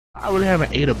I really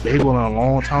haven't ate a bagel in a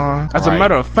long time. As a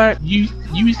matter of fact, you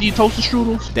used to eat toasted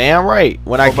strudels? Damn right.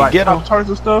 When I could get them. Pop-Tarts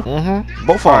and stuff? Both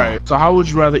of them. Alright, so how would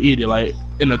you rather eat it? Like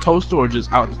in a toaster or just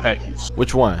out the package?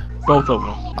 Which one? Both of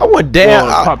them. I would damn.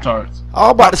 Pop-Tarts. I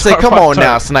was about to say, come on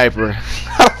now, Sniper.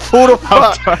 Who the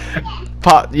fuck?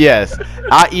 Pop, yes.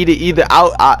 I eat it either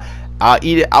out. I'll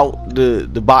eat it out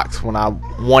the box when I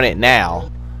want it now.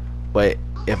 But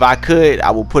if I could, I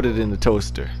would put it in the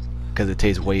toaster because it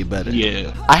tastes way better.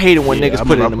 Yeah. I hate it when niggas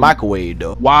put it in the microwave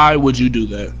though. Why would you do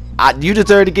that? You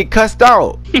deserve to get cussed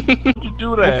out. You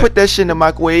do that. Put that shit in the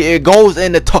microwave. It goes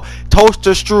in the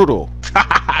toaster strudel.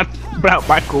 About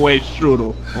microwave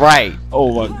strudel. Right.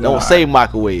 Oh my god. Don't say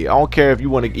microwave. I don't care if you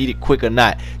want to eat it quick or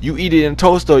not. You eat it in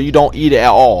toaster or you don't eat it at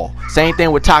all. Same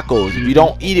thing with tacos. If you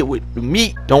don't eat it with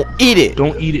meat, don't eat it.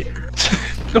 Don't eat it.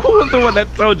 Who was the one that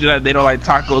told you that they don't like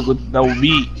tacos with no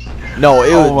meat? No,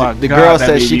 it was the girl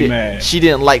said she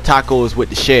didn't like tacos with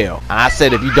the shell. And I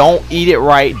said if you don't eat it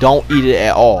right, don't eat it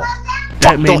at all.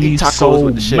 That made me so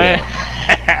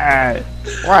mad.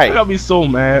 Right. I got me so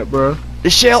mad, bro. The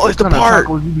shell is the part.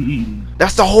 Tacos you be eating?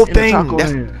 That's the whole thing.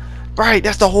 Right.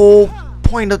 That's the whole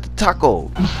point of the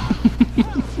taco.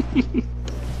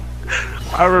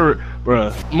 I remember,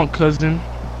 bro. My cousin,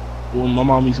 when my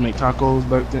mom used to make tacos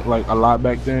back then, like a lot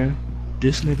back then,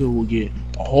 this nigga will get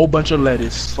a whole bunch of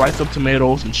lettuce, sliced up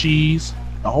tomatoes and cheese,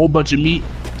 a whole bunch of meat,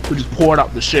 to just pour it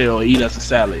out the shell and eat as a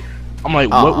salad. I'm like,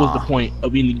 what was the point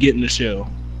of even getting the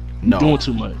shell? No. Doing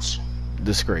too much.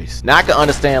 Disgrace. Now I can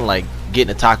understand like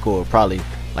getting a taco or probably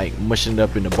like mushing it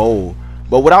up in the bowl,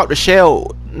 but without the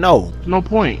shell, no. No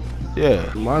point.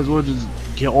 Yeah. Might as well just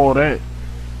get all that.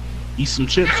 Eat some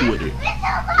chips with it.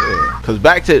 Yeah. Cause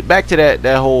back to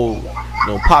that whole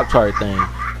Pop-Tart thing.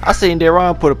 I seen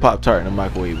Deron put a Pop-Tart in the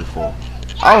microwave before.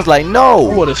 I was like, no.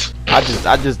 I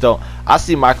just don't. I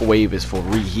see microwave is for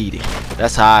reheating.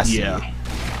 That's how I see it.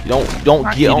 You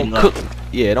don't cook.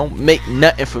 Yeah, don't make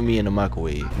nothing for me in the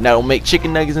microwave. Now don't make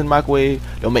chicken nuggets in the microwave.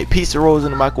 Don't make pizza rolls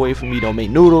in the microwave for me. Don't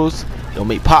make noodles. Don't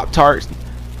make Pop-Tarts.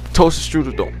 Toasted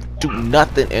strudel. Don't do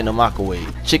nothing in the microwave.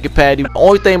 Chicken patty.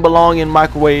 Only thing belong in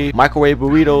microwave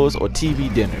burritos or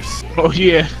TV dinners. Oh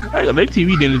yeah, make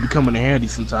TV dinners be coming in handy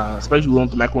sometimes, especially with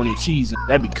the macaroni and cheese.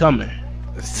 That be coming.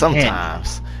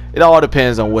 Sometimes. It all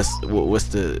depends on what's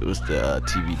the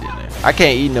TV dinner. I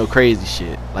can't eat no crazy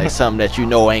shit like something that you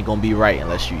know ain't gonna be right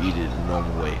unless you eat it the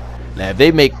normal way. Now if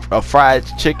they make a fried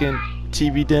chicken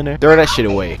TV dinner, throw that shit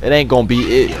away. It ain't gonna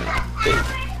be it.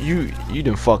 You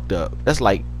done fucked up. That's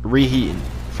like reheating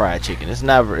fried chicken. It's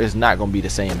not gonna be the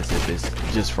same as if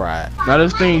it's just fried. Now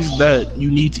there's things that you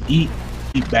need to eat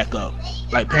back up.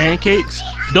 Like pancakes,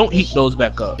 don't eat those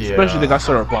back up. Especially if they got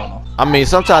syrup on them. I mean,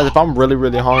 sometimes if I'm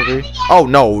really hungry, oh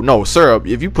no syrup.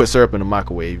 If you put syrup in the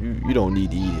microwave, you don't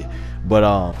need to eat it.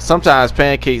 But sometimes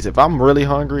pancakes, if I'm really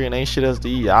hungry and ain't shit else to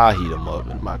eat, I'll heat them up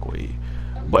in the microwave.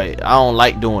 But I don't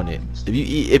like doing it.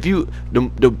 The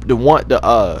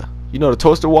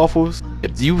toaster waffles,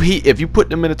 if you put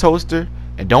them in the toaster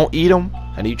and don't eat them,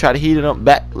 and you try to heat it up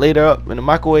back later up in the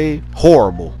microwave,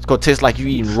 horrible. It's gonna taste like you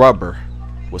eating rubber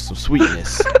with some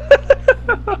sweetness.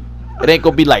 It ain't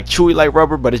gonna be like chewy like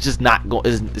rubber, but it's just not gonna.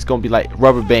 It's gonna be like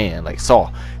rubber band, like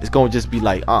soft. It's gonna just be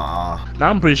like Now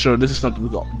I'm pretty sure this is something we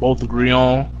both agree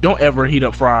on. Don't ever heat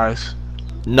up fries.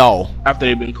 No. After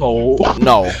they've been cold.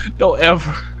 No. Don't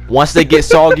ever. Once they get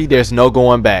soggy, there's no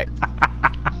going back.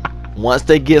 Once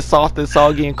they get soft and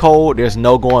soggy and cold, there's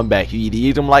no going back. You either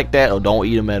eat them like that or don't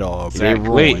eat them at all. Exactly.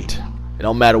 They're ruined. It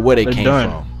don't matter where they came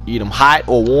from. Eat them hot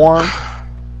or warm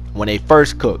when they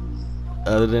first cook.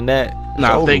 Other than that,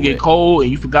 now if they get cold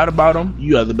and you forgot about them,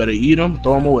 you either better eat them,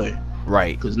 throw them away.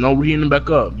 Right. Because no reheating them back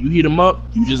up. You heat them up,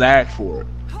 you just ask for it.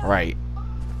 Right.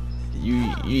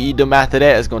 You eat them after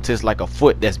that, it's gonna taste like a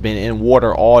foot that's been in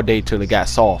water all day till it got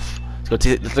soft.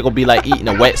 It's gonna be like eating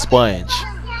a wet sponge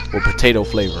with potato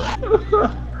flavor.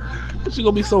 It's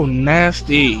gonna be so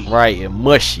nasty. Right, and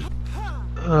mushy.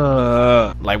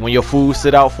 Like when your food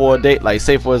sit out for a day, like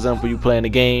say for example you playing a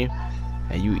game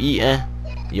and you eating,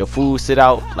 your food sit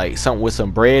out like something with some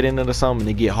bread in it or something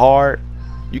and it get hard,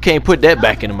 you can't put that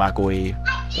back in the microwave.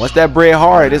 Once that bread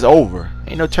hard, it's over.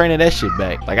 Ain't no turning that shit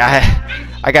back. Like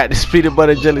I got this peanut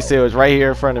butter jelly sandwich right here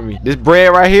in front of me. This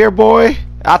bread right here, boy,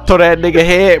 I throw that nigga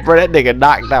head, bro. That nigga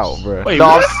knocked out, bro. Wait,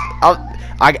 no,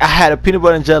 I had a peanut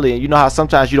butter and jelly, and you know how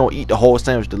sometimes you don't eat the whole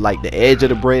sandwich, like the edge of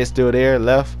the bread still there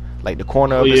left, like the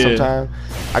corner of it sometimes.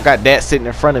 I got that sitting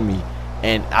in front of me,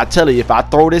 and I tell you, if I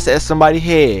throw this at somebody's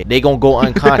head, they gonna go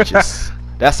unconscious.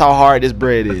 That's how hard this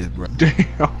bread is, bro.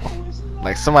 Damn.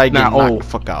 Like somebody get knocked the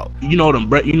fuck out. You know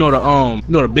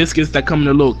the biscuits that come in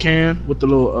a little can with the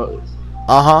little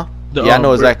Yeah, I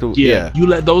know exactly. Yeah. You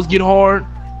let those get hard,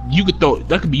 you could throw.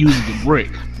 That could be used as a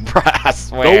brick. Bro, I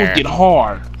swear. Those get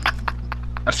hard,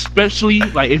 especially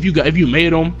like if you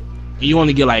made them and you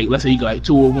only get like, let's say you get like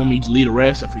 2 of them, you just leave the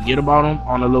rest and forget about them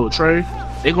on a little tray.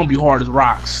 They're gonna be hard as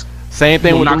rocks. Same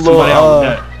thing with the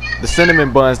little the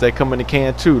cinnamon buns that come in the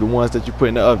can too, the ones that you put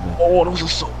in the oven. Oh, those are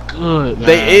so good, man.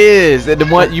 They is, and the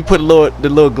one you put the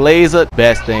little glaze up,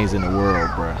 best things in the world,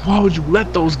 bro. Why would you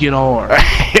let those get hard?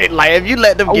 Like if you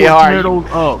let them get hard,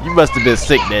 you must have been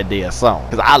sick that day or something.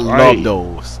 Cause I love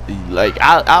those. Like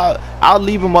I'll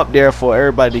leave them up there for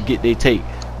everybody to get their take.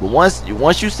 But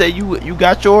once you say you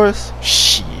got yours,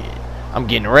 shit, I'm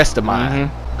getting the rest of mine.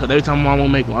 Cause every time I'm gonna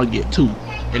make one, I'll get 2,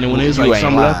 and then when there's like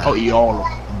some left, I'll eat all of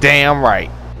them. Damn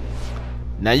right.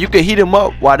 Now you can heat them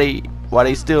up while they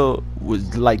still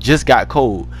was like just got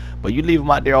cold, but you leave them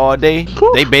out there all day,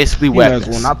 they basically weapons.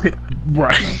 When I pick,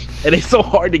 right, and they so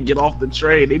hard to get off the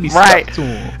tray, they be stuck to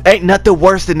them. Ain't nothing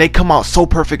worse than they come out so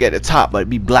perfect at the top, but it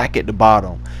be black at the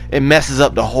bottom. It messes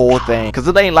up the whole thing, cause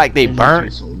it ain't like they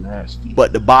burnt, so nasty.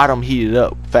 But the bottom heated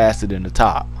up faster than the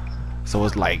top, so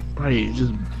it's like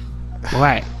just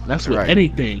black. That's what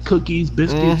anything, cookies,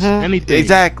 biscuits, anything.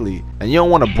 Exactly. And you don't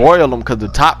want to broil them because the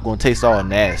top gonna taste all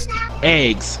nasty.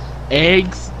 Eggs,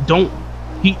 don't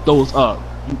heat those up.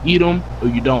 You eat them or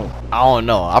you don't. I don't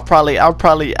know. I probably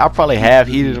have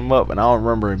heated them up, and I don't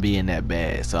remember it being that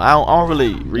bad. So I don't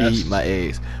really reheat my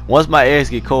eggs. Once my eggs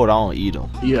get cold, I don't eat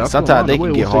them. Yeah. Sometimes they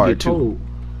can get hard too.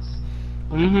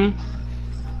 It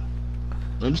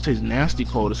just tastes nasty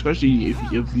cold, especially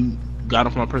if you got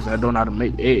them from a person that don't know how to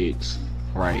make eggs.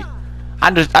 Right.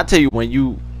 I tell you, when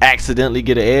you accidentally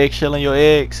get an eggshell in your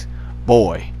eggs,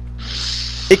 boy,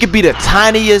 it could be the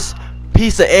tiniest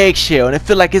piece of eggshell and it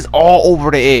feel like it's all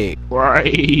over the egg.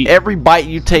 Right. Every bite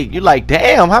you take, you're like,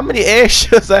 damn, how many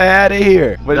eggshells I had in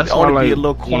here? But that's it only be a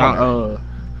little corner.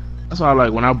 That's why I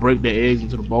like when I break the eggs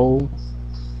into the bowl,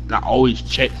 I always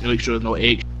check to make sure there's no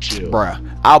eggshell.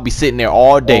 Bruh, I'll be sitting there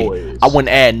all day. Always. I wouldn't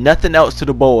add nothing else to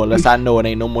the bowl unless I know it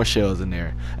ain't no more shells in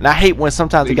there. And I hate when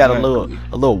sometimes it got a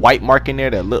little white mark in there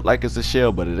that look like it's a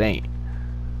shell, but it ain't.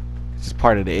 It's just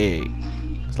part of the egg.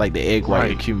 It's like the egg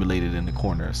white accumulated in the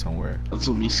corner somewhere. That's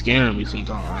what be scaring me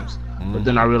sometimes. But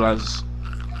then I realize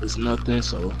it's nothing,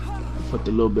 so I put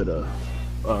the little bit of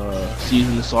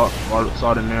seasoning salt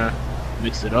in there,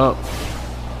 mix it up,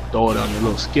 throw it on your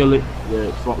little skillet,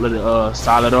 let it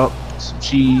solid up, some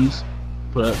cheese,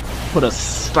 put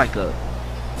like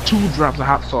 2 drops of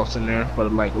hot sauce in there for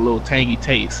like a little tangy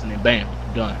taste, and then bam,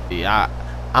 done. Yeah,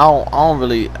 I don't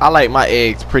really. I like my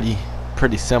eggs pretty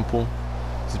simple.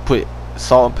 Just put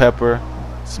salt and pepper,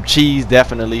 some cheese.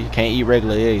 Definitely can't eat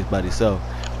regular eggs by themselves.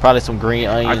 Probably some green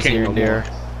onions here and there.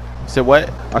 You said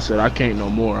what? I said I can't no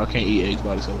more. I can't eat eggs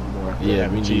by themselves anymore. Yeah,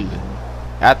 me neither.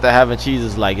 After having cheese,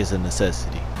 it's like it's a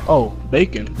necessity. Oh,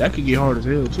 bacon. That could get hard as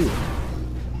hell too.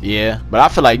 Yeah, but I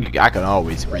feel like I can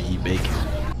always reheat bacon.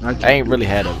 I ain't really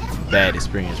had a bad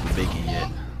experience with bacon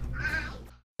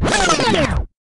yet.